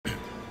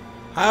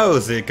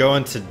How's it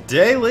going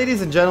today,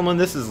 ladies and gentlemen?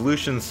 This is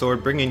Lucian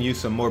Sword bringing you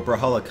some more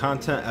Brawlhalla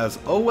content. As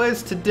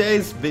always,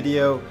 today's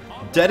video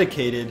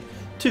dedicated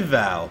to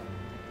VAL.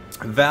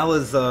 VAL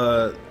is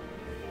a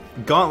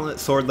Gauntlet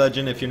sword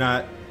legend. If you're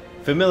not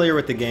familiar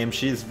with the game,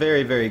 she's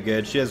very, very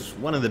good. She has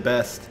one of the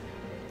best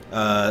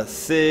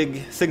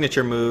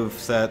signature move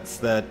sets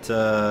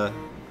that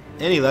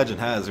any legend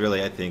has,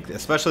 really, I think.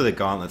 Especially the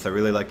Gauntlets. I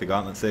really like the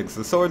Gauntlet sigs.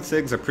 The sword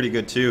sigs are pretty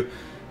good too.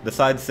 The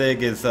side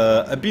sig is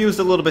abused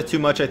a little bit too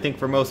much, I think,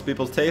 for most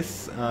people's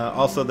tastes.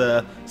 Also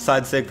the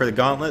side sig for the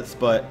Gauntlets,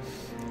 but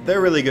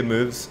they're really good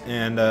moves,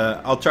 and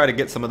I'll try to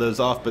get some of those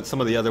off, but some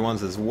of the other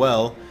ones as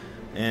well.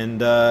 And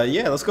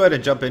yeah, let's go ahead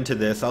and jump into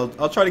this.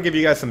 I'll try to give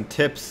you guys some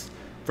tips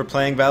for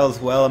playing VAL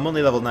as well. I'm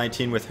only level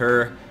 19 with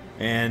her,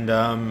 and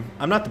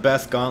I'm not the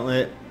best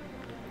Gauntlet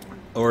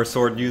or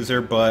sword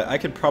user, but I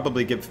could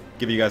probably give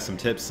you guys some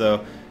tips.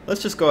 So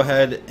let's just go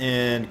ahead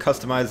and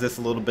customize this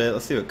a little bit.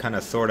 Let's see what kind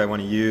of sword I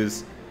want to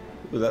use.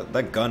 Ooh,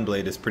 that gun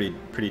blade is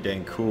pretty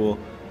dang cool.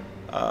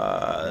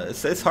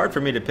 It's hard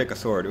for me to pick a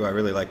sword. Ooh, I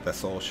really like the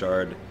soul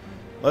shard.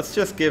 Let's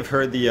just give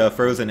her the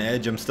frozen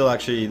edge. I'm still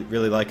actually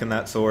really liking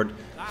that sword,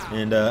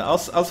 and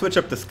I'll switch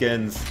up the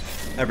skins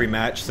every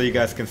match so you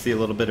guys can see a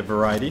little bit of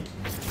variety.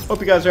 Hope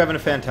you guys are having a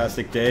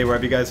fantastic day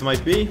wherever you guys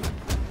might be.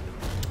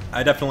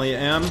 I definitely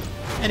am.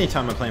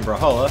 Anytime I'm playing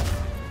Brawlhalla.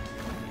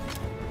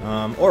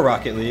 Or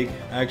Rocket League.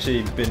 I've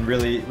actually been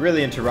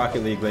really into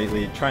Rocket League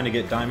lately, trying to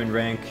get diamond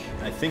rank.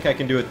 I think I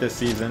can do it this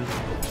season.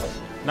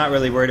 Not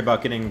really worried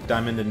about getting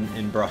diamond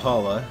in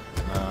Brawlhalla,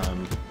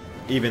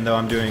 even though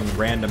I'm doing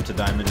random to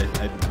diamond.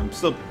 I'm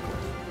still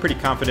pretty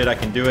confident I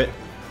can do it.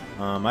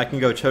 I can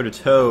go toe to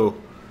toe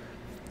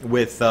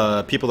with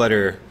people that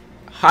are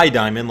high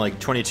diamond, like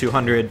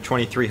 2200,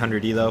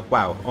 2300 elo.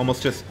 Wow,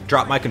 almost just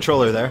dropped my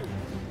controller there.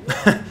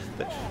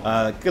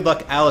 Good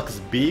luck, Alex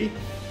B.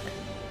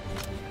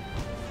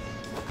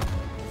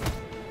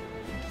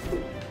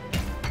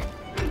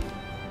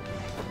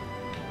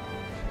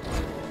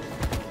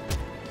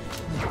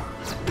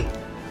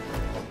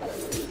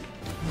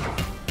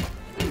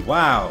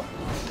 Wow,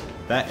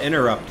 that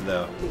interrupt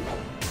though.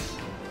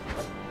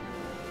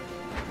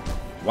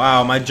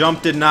 Wow, my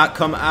jump did not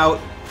come out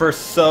for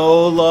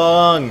so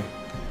long.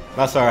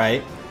 That's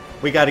alright.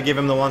 We gotta give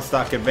him the one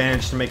stock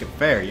advantage to make it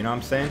fair, you know what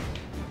I'm saying?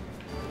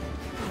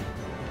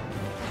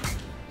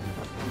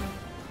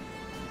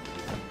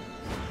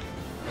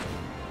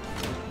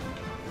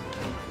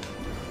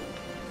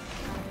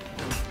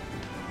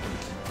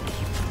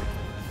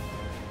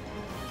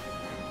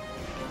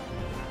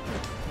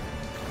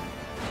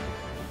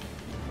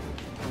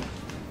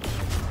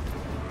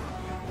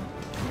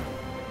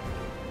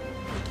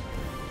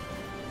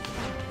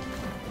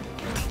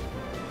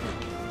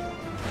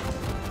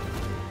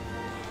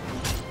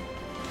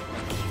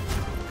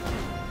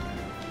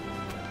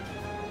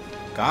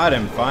 Got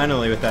him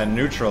finally with that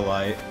neutral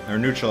light, or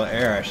neutral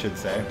air I should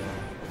say.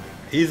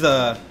 He's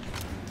a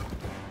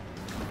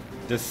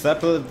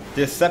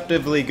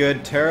deceptively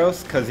good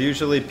Taros, because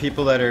usually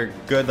people that are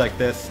good like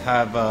this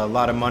have a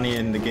lot of money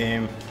in the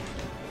game.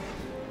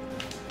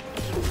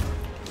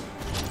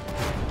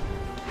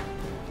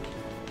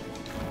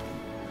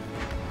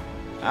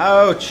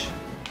 Ouch!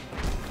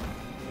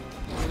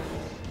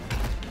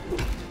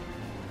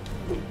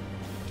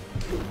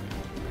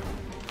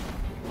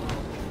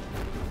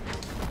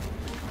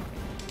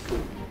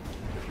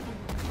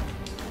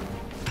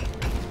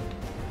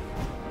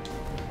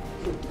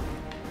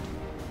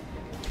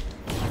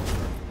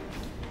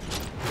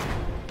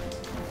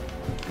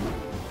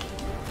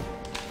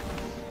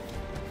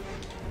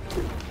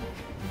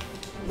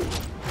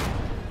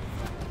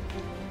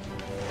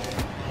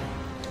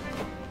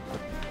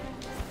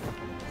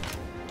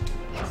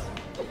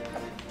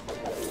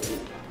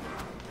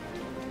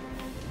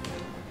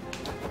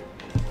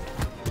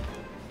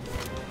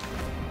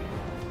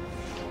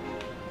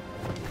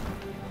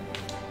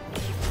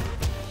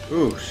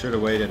 Ooh, should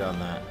have waited on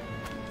that.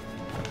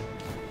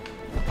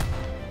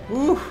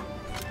 Ooh.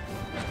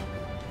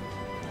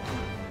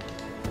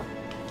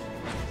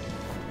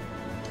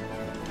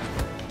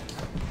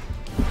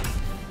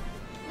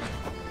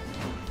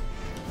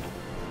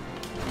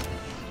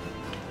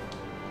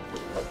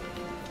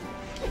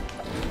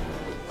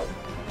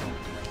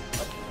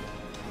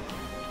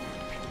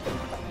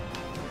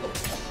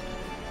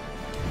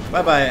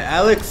 Bye-bye,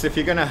 Alex. If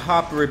you're gonna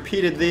hop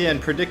repeatedly and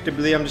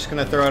predictably, I'm just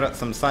gonna throw out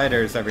some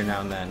siders every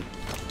now and then.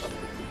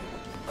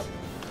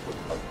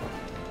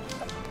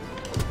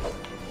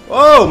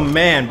 Oh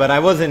man, but I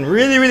was in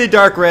really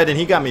dark red and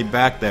he got me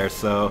back there,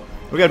 so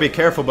we gotta be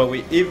careful, but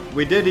we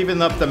did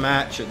even up the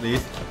match at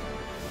least.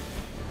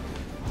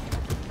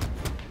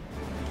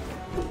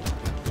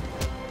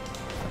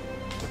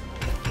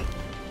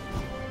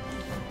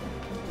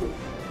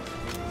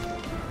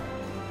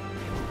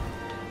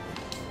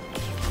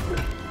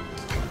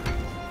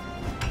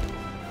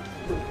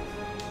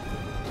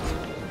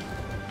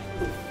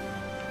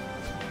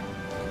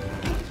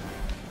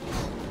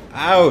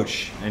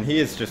 Ouch! And he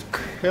is just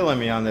killing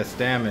me on this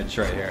damage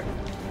right here.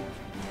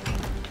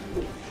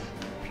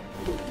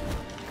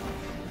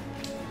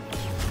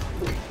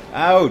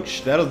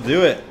 Ouch, that'll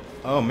do it.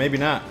 Oh, maybe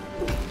not.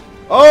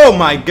 Oh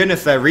my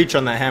goodness, that reach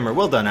on that hammer.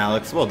 Well done,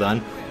 Alex. Well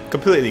done.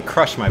 Completely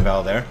crushed my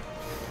VAL there.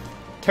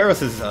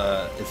 Taros is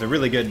a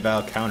really good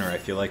VAL counter, I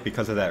feel like,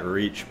 because of that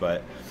reach,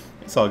 but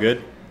it's all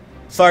good.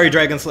 Sorry,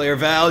 Dragon Slayer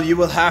VAL, you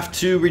will have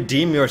to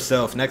redeem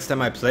yourself next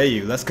time I play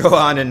you. Let's go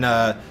on and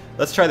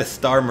let's try the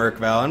Star Merc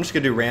VAL. I'm just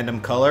gonna do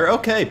random color.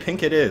 Okay,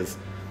 pink it is.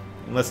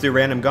 And let's do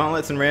random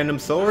gauntlets and random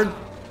sword.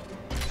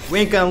 We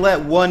ain't gonna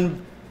let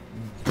one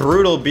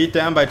brutal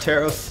beatdown by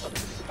Taros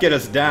get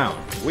us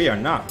down. We are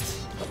not.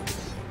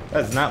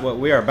 That's not what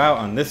we are about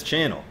on this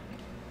channel.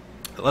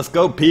 Let's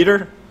go,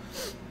 Peter.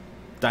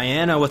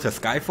 Diana with a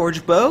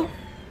Skyforge bow?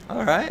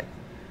 Alright.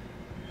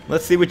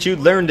 Let's see what you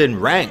learned in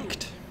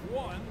ranked.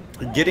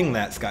 Getting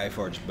that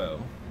Skyforge bow.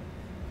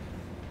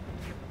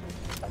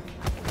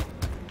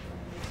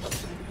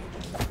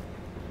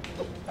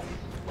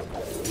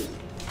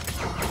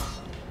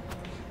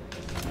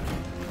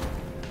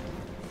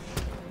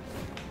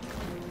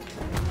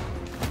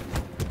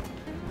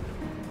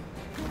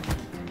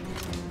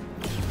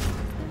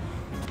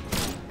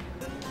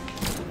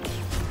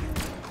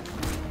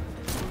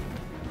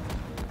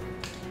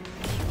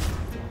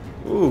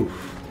 Oof.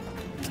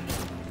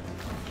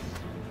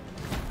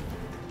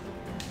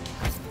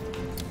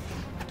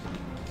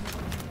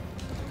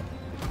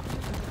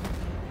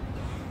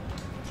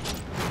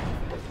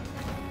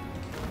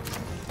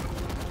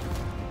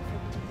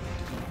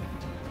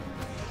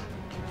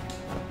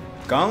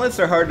 Gauntlets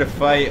are hard to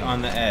fight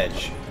on the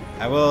edge.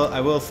 I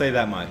will say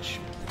that much.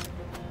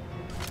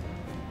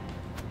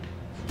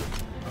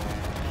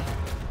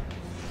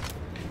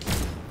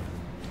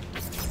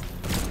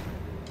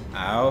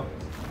 Ow.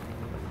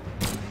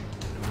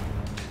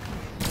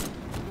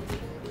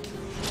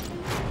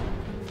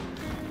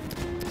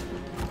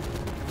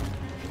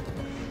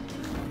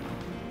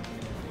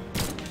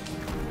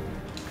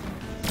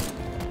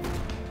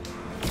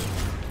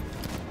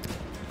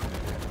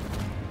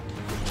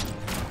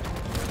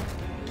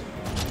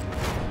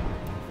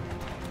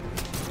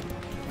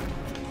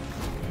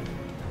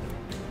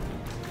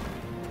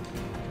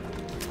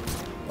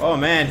 Oh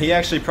man, he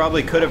actually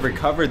probably could have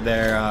recovered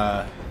there.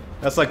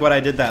 That's like what I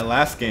did that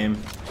last game.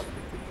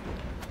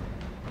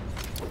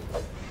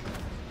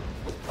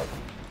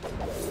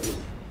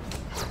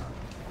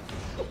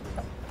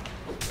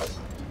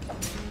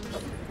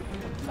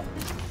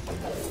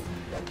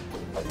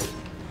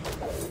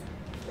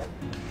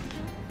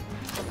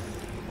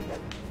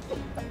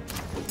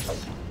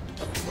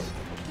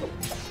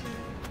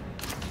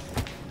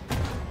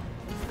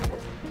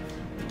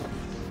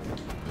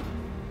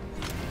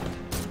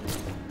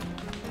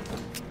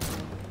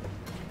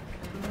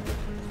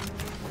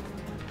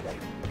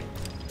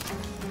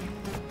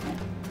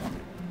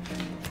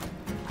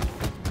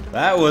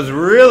 That was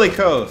really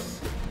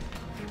close.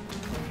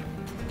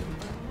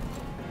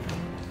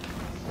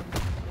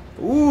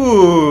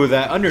 Ooh,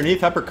 that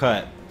underneath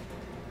uppercut.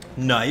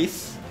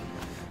 Nice.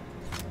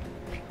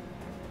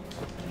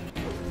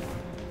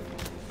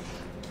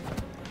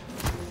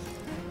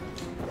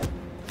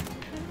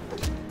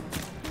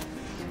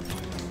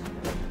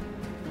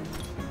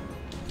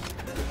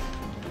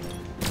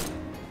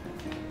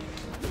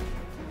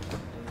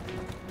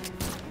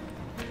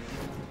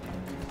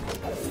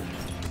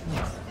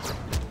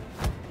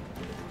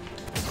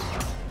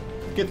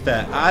 Get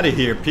that out of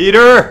here,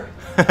 Peter!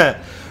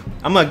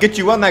 I'm gonna get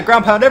you on that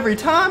ground pound every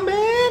time,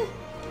 man!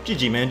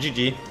 GG, man,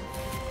 GG.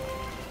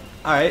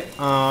 Alright,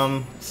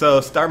 so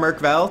Star Merc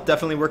VAL,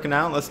 definitely working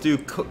out. Let's do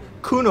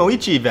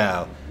Kunoichi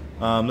VAL.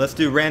 Let's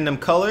do random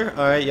color.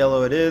 Alright,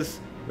 yellow it is.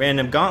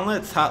 Random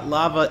gauntlets, hot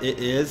lava it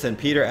is. And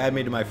Peter, add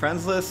me to my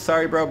friends list.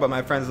 Sorry, bro, but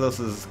my friends list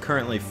is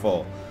currently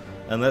full.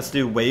 And let's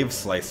do wave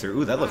slicer.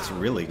 Ooh, that looks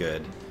really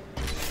good.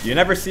 You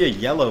never see a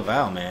yellow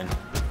VAL, man.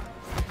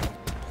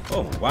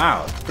 Oh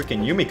wow,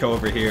 freaking Yumiko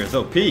over here is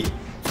OP.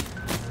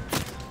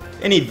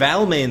 Any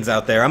VAL mains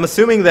out there? I'm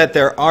assuming that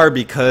there are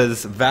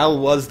because VAL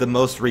was the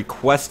most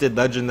requested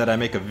legend that I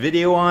make a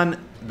video on.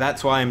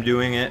 That's why I'm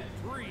doing it.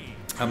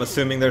 I'm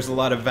assuming there's a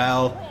lot of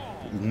VAL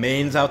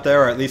mains out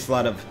there, or at least a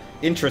lot of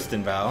interest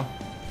in VAL.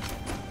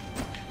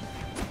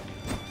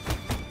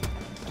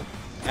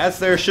 As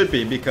there should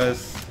be,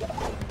 because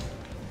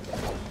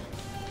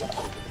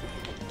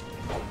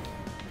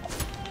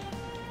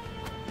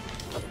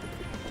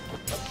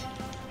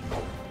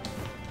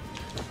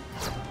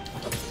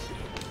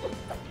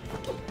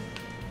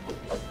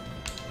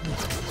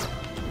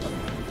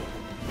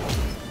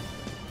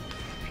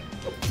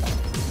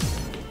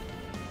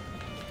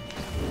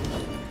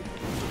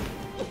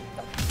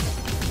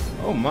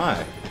oh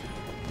my.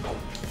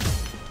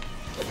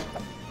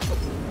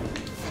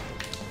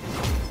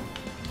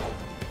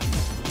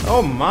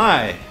 Oh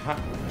my.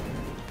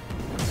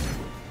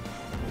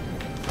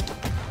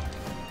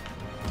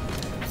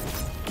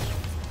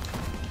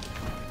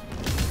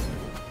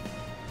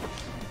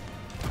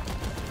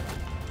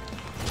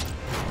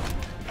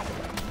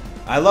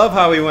 I love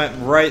how he went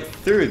right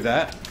through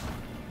that.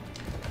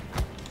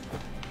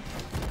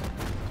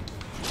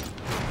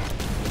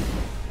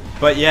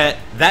 But yet,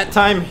 that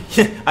time,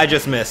 I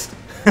just missed.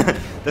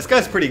 This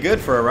guy's pretty good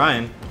for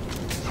Orion.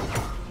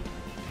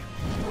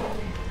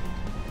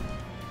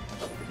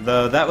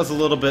 Though that was a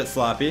little bit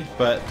sloppy,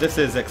 but this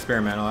is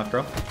experimental after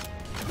all.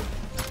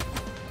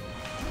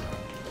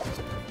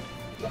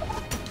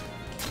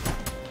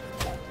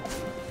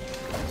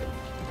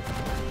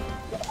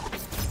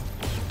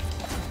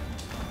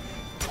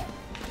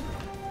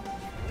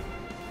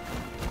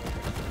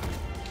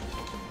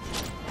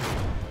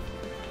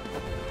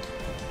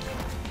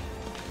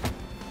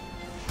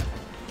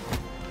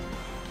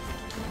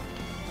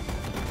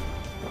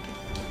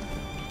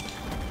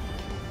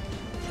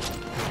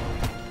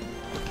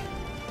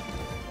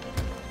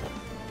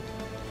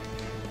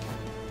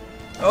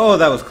 Oh,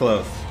 that was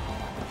close.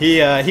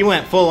 He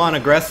went full on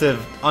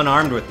aggressive,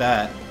 unarmed with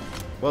that.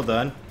 Well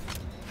done.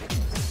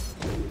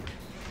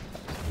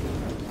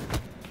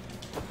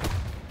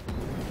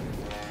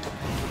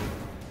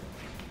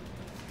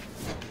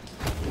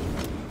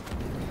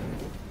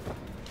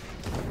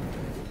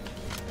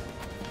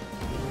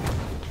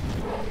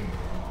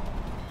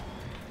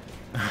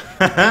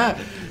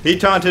 He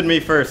taunted me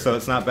first, so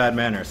it's not bad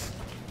manners.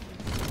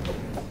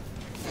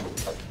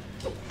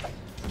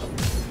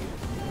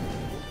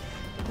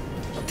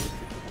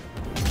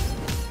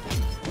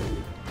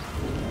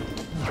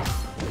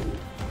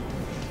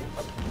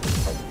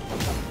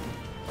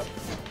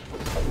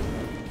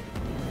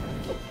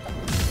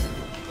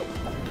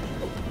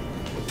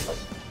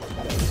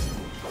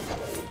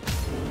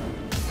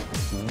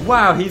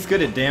 Wow, he's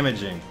good at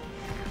damaging.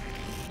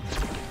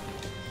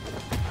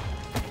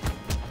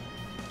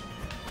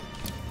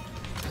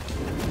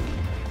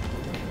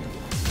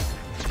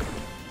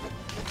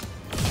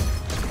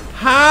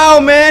 How,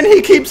 man?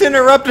 He keeps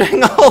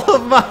interrupting all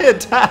of my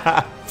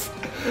attacks.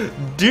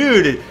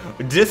 Dude,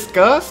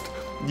 disgust?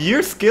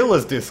 Your skill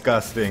is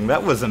disgusting.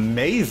 That was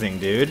amazing,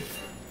 dude.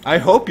 I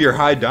hope you're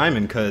high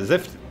diamond, because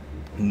if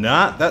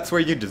not, that's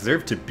where you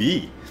deserve to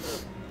be.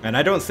 And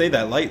I don't say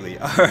that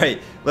lightly.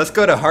 Alright, let's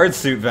go to hard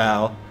suit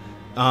Val.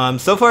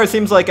 So far it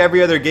seems like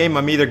every other game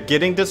I'm either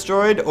getting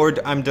destroyed or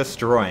I'm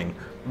destroying.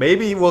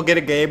 Maybe we'll get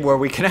a game where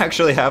we can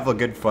actually have a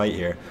good fight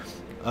here.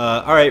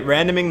 Alright,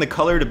 randoming the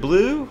color to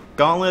blue,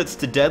 gauntlets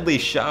to deadly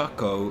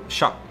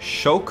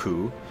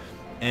shoku,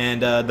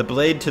 and the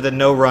blade to the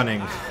no running.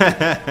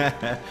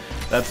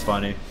 That's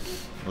funny.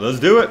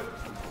 Let's do it.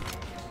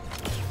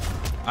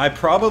 I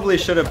probably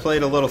should have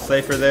played a little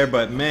safer there,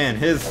 but man,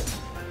 his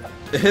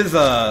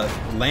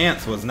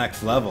Lance was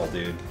next level,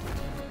 dude.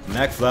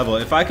 Next level.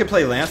 If I could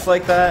play Lance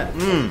like that,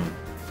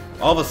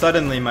 all of a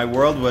sudden my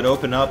world would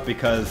open up,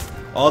 because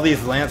all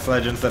these Lance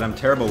legends that I'm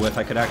terrible with,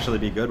 I could actually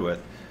be good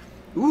with.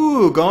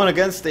 Ooh, going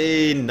against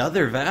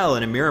another Val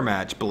in a mirror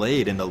match,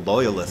 Blade in the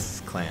Loyalists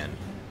clan.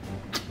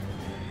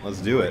 Let's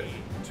do it.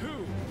 3, 2,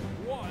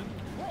 1,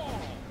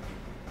 brawl.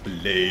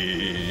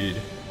 Blade.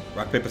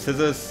 Rock, paper,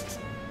 scissors.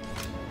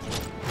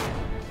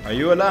 Are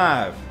you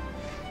alive?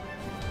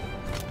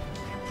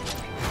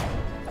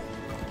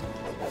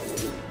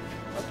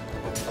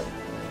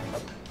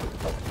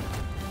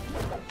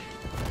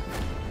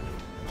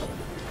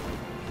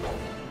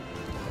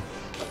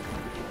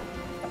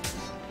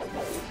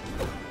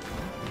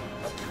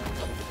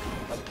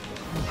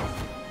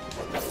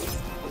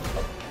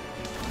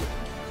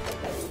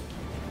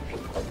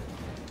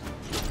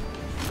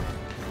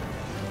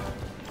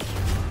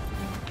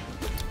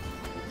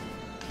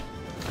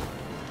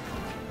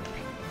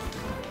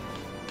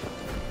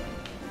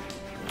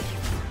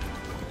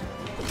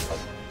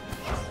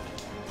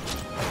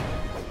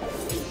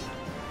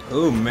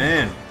 Oh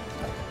man,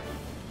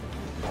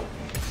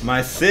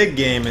 my SIG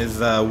game is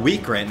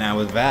weak right now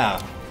with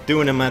Val.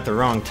 Doing them at the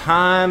wrong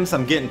times.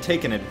 I'm getting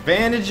taken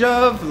advantage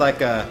of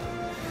like a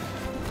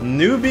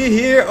newbie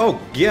here. Oh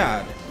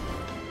god.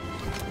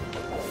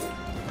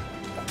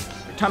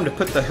 Time to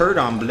put the hurt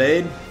on,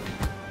 Blade.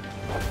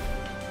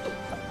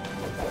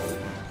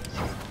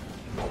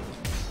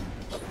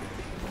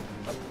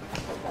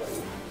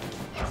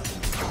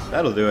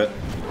 That'll do it.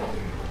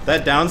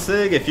 That down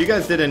sig, if you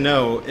guys didn't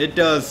know, it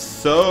does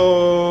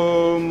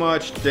so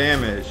much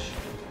damage.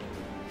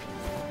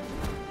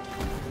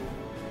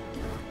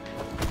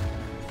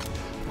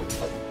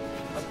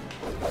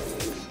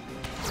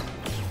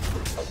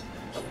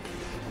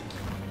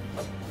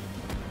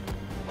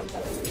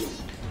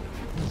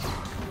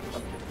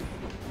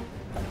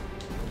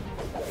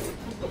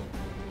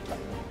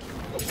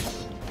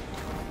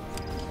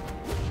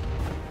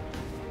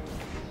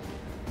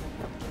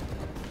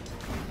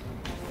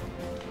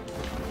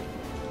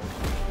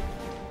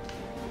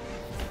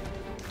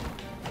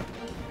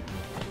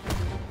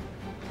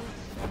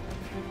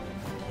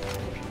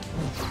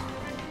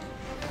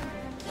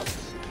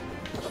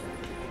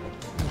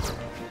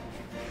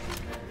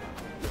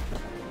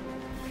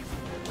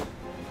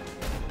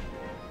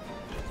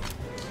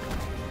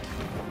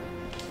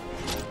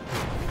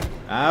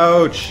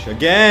 Ouch!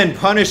 Again,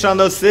 punish on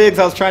those SIGs.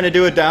 I was trying to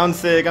do a down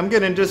SIG. I'm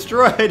getting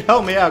destroyed.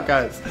 Help me out,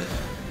 guys.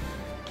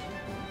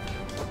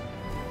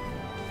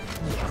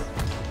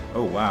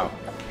 Oh, wow.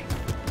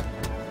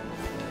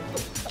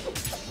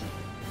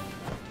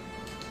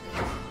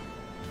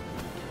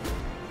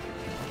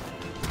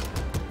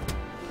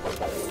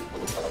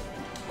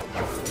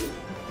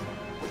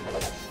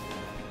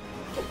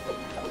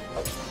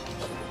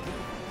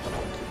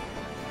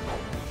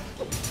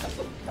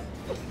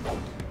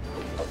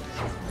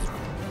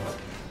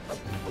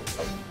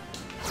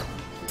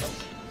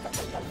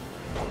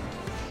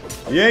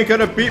 You ain't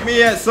gonna beat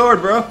me at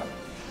sword, bro.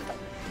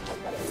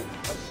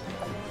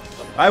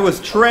 I was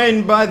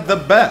trained by the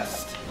best.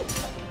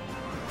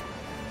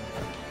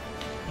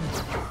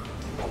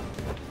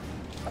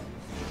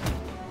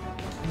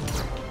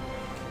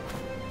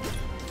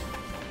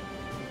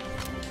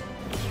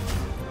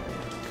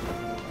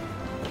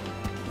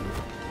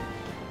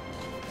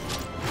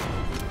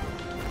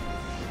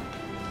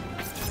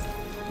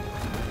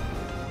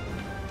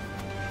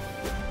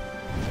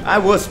 I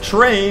was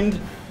trained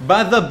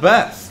by the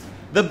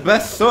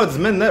best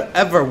swordsman there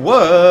ever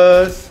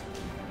was.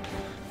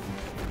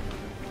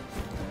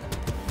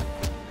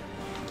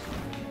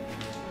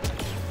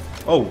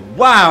 Oh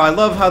wow, I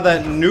love how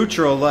that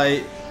neutral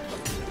light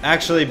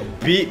actually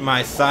beat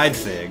my side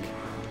sig.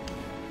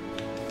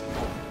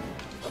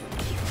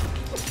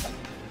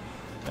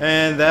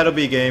 And that'll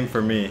be game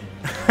for me.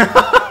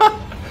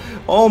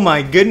 Oh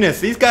my goodness,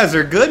 these guys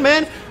are good,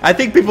 man. I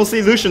think people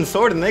see Lucian's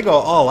sword and they go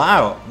all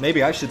out.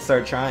 Maybe I should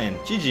start trying.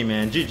 GG,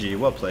 man. GG.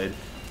 Well played.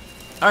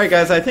 Alright,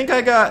 guys. I think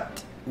I got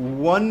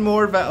one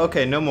more VAL.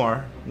 Okay, no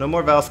more. No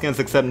more VAL skins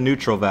except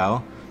neutral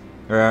VAL.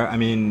 Or, I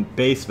mean,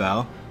 base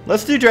VAL.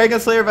 Let's do Dragon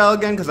Slayer VAL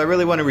again because I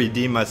really want to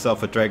redeem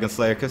myself with Dragon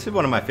Slayer because he's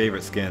one of my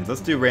favorite skins.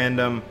 Let's do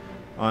random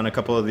on a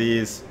couple of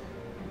these.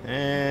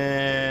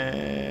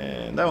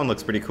 And that one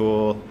looks pretty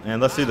cool.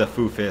 And let's do the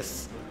Foo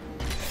Fists.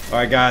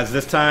 Alright guys,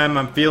 this time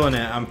I'm feeling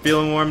it. I'm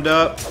feeling warmed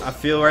up. I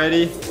feel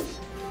ready.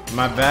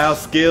 My VAL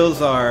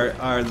skills are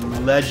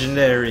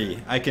legendary.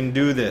 I can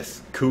do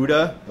this.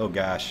 Kuda? Oh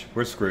gosh,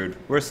 we're screwed.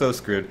 We're so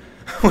screwed.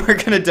 We're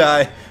gonna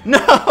die.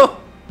 No!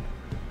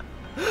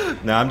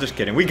 No, I'm just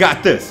kidding. We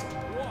got this.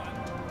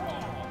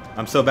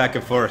 I'm so back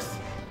and forth.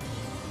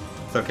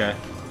 It's okay.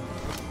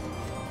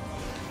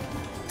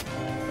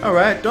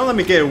 Alright, don't let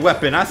me get a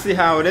weapon. I see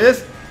how it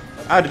is.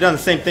 I would have done the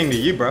same thing to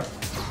you, bro.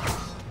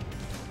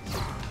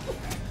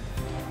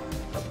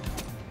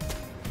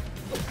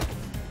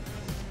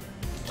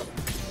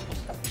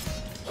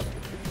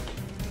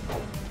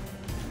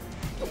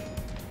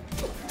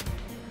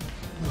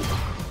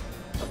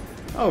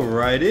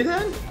 Alrighty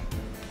then.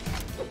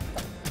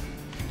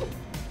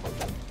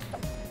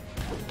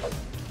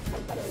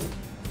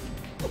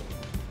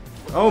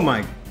 Oh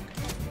my.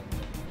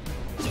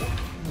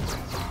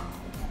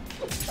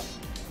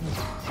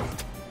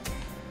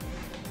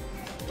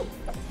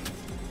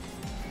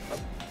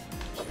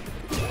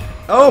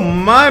 Oh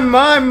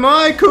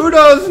my,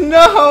 kudos,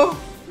 no!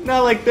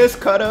 Not like this,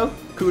 Kudo.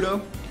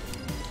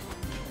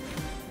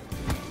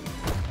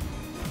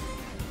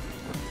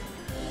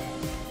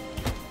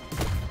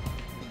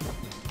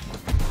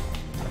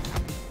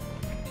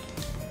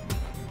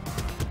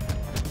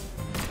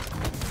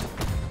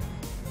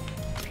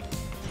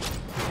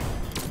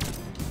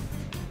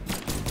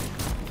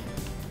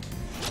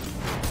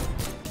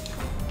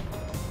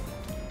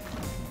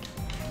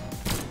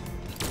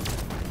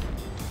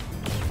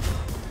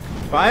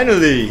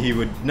 Finally, he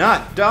would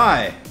not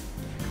die.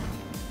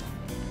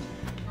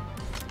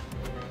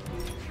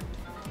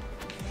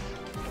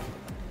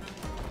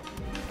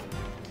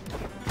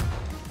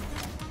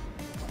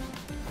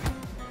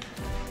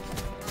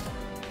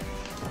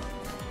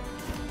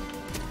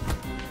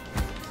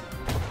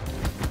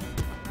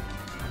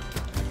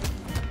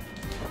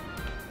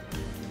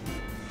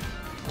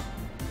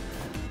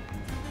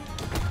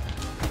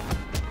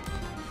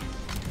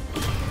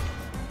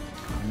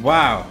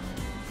 Wow.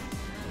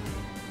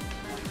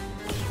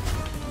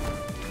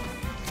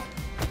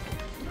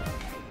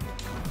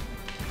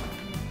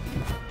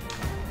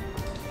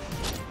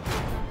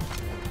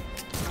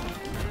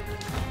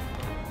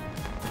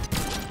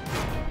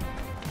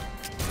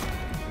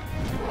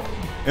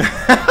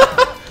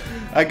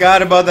 I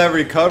got about that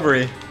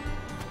recovery.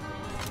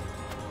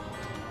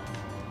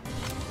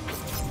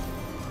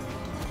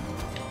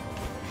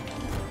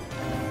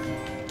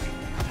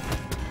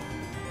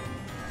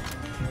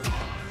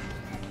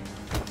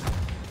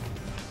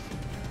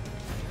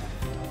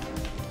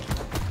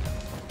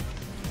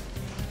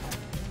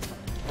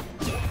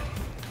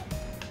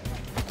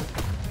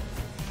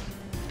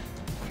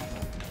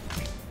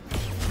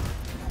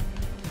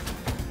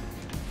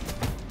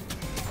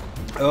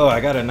 Oh,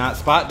 I got a not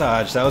spot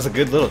dodge. That was a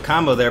good little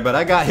combo there, but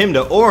I got him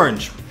to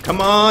orange.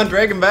 Come on,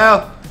 Dragon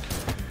Ball.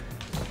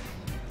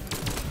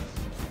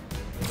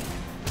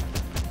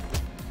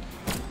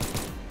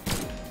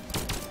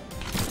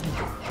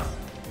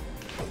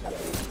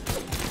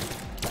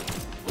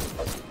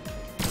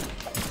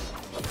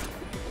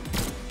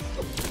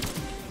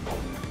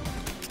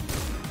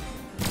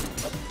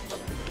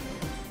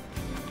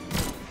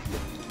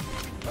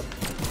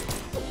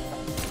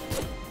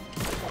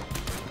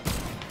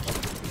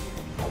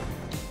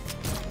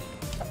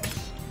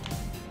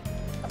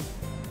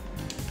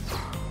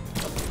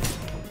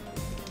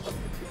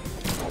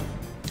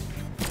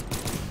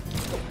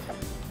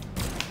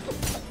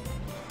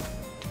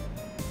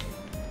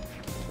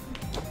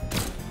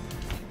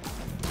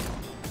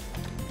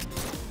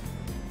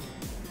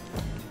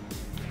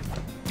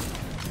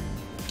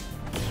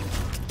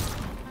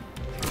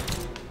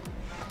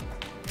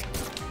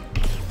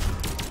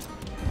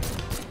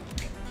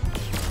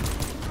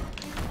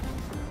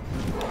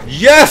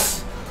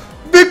 Yes!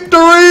 Victory!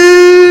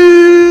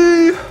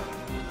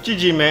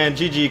 GG, man.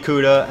 GG,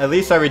 Kuda. At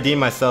least I redeemed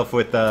myself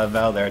with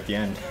Val there at the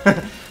end.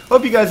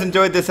 Hope you guys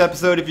enjoyed this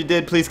episode. If you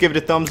did, please give it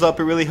a thumbs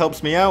up. It really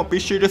helps me out. Be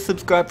sure to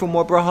subscribe for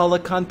more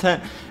Brawlhalla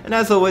content. And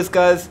as always,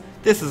 guys,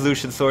 this is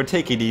Lucian Sword.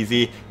 Take it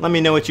easy. Let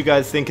me know what you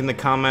guys think in the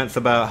comments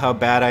about how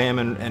bad I am.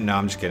 And no,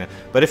 I'm just kidding.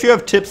 But if you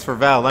have tips for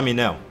Val, let me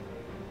know.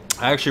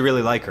 I actually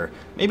really like her.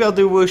 Maybe I'll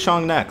do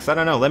Wushong next. I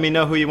don't know. Let me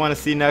know who you want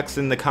to see next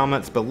in the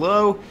comments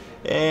below.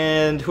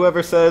 And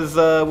whoever says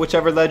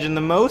whichever legend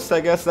the most,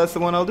 I guess that's the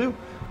one I'll do.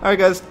 Alright,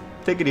 guys.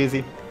 Take it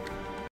easy.